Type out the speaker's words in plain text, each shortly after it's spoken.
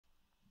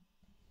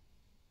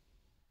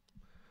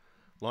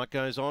Light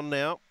goes on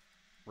now.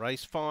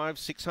 Race 5,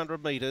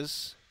 600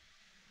 metres.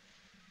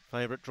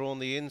 Favourite drawn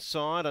the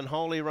inside, and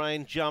Holy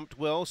Rain jumped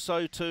well.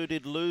 So too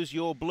did Lose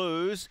Your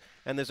Blues.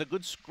 And there's a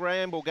good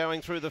scramble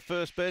going through the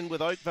first bend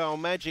with Oakvale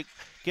Magic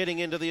getting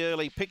into the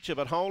early picture.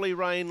 But Holy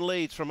Rain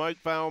leads from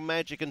Oakvale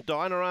Magic, and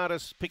Dinah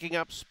Artist picking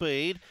up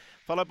speed.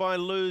 Followed by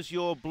Lose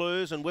Your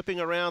Blues, and whipping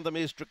around them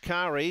is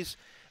Dracaris.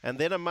 And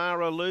then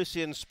Amara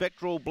Lucy and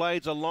Spectral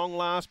Blades are long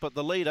last, but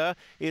the leader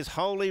is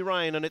Holy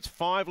Rain, and it's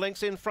 5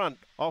 lengths in front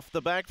off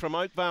the back from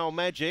Oakvale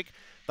Magic.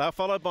 They're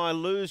followed by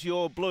Lose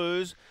Your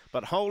Blues,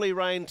 but Holy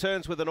Rain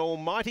turns with an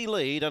almighty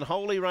lead, and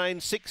Holy Rain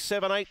 6,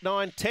 7, 8,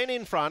 9, 10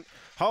 in front.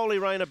 Holy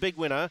Rain a big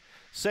winner.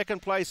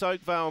 Second place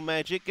Oakvale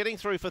Magic, getting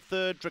through for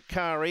third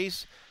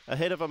Dracaris,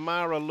 ahead of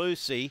Amara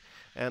Lucy,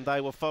 and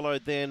they were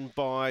followed then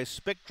by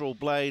Spectral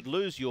Blade,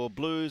 Lose Your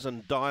Blues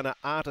and Dinah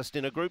Artist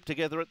in a group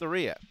together at the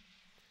rear.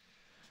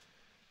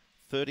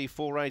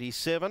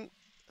 34.87,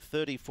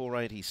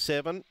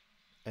 34.87,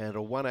 and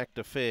a one-act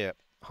affair.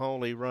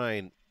 Holy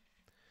Rain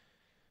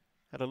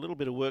had a little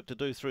bit of work to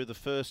do through the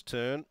first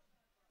turn,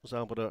 was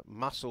able to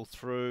muscle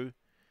through,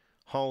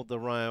 hold the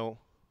rail,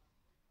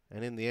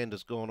 and in the end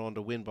has gone on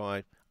to win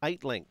by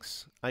 8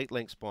 lengths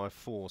by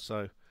 4.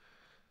 So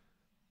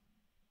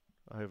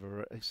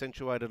over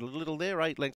accentuated a little there, 8 lengths.